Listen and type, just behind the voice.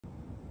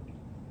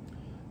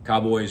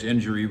Cowboys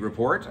injury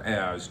report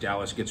as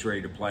Dallas gets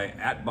ready to play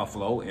at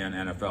Buffalo in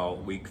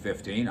NFL Week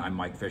 15. I'm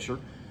Mike Fisher.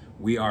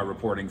 We are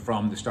reporting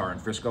from the Star in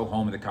Frisco,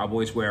 home of the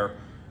Cowboys, where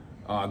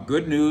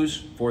good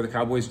news for the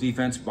Cowboys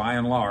defense by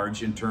and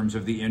large in terms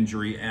of the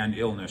injury and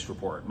illness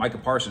report. Micah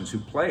Parsons, who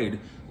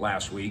played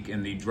last week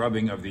in the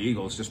drubbing of the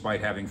Eagles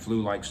despite having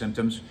flu-like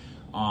symptoms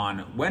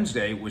on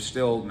Wednesday, was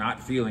still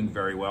not feeling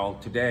very well.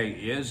 Today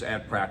is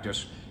at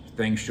practice.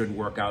 Things should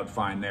work out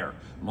fine there.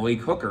 Malik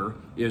Hooker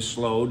is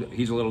slowed.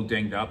 He's a little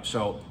dinged up,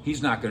 so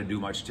he's not going to do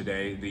much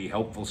today, the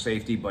helpful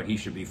safety, but he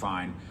should be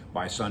fine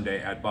by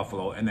Sunday at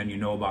Buffalo. And then you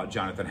know about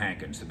Jonathan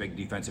Hankins, the big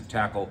defensive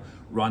tackle,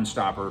 run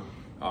stopper.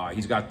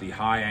 He's got the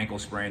high ankle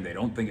sprain. They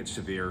don't think it's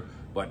severe,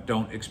 but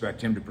don't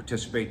expect him to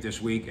participate this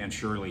week, and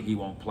surely he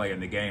won't play in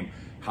the game.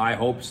 High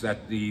hopes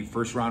that the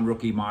first-round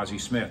rookie Mozzie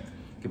Smith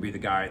can be the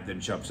guy that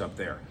jumps up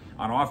there.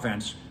 On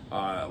offense,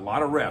 a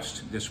lot of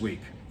rest this week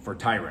for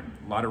Tyron.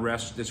 A lot of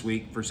rest this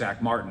week for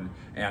Zach Martin,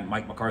 and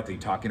Mike McCarthy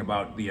talking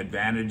about the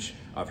advantage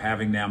of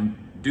having them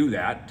do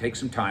that, take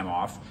some time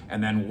off,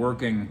 and then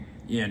working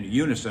in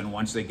unison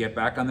once they get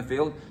back on the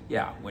field.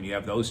 Yeah, when you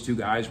have those two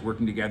guys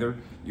working together,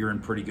 you're in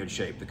pretty good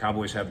shape. The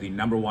Cowboys have the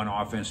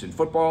 #1 offense in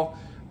football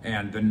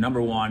and the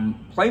 #1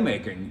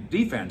 playmaking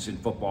defense in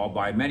football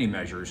by many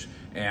measures,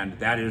 and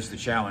that is the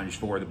challenge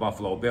for the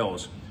Buffalo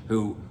Bills,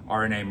 who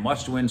are in a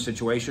must-win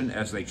situation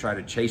as they try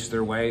to chase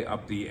their way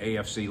up the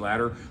AFC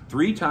ladder.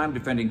 Three-time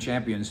defending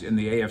champions in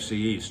the AFC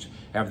East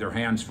have their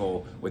hands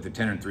full with the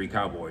 10-3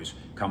 Cowboys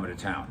coming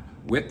to town.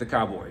 With the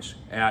Cowboys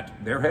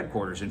at their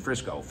headquarters in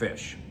Frisco,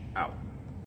 Fish.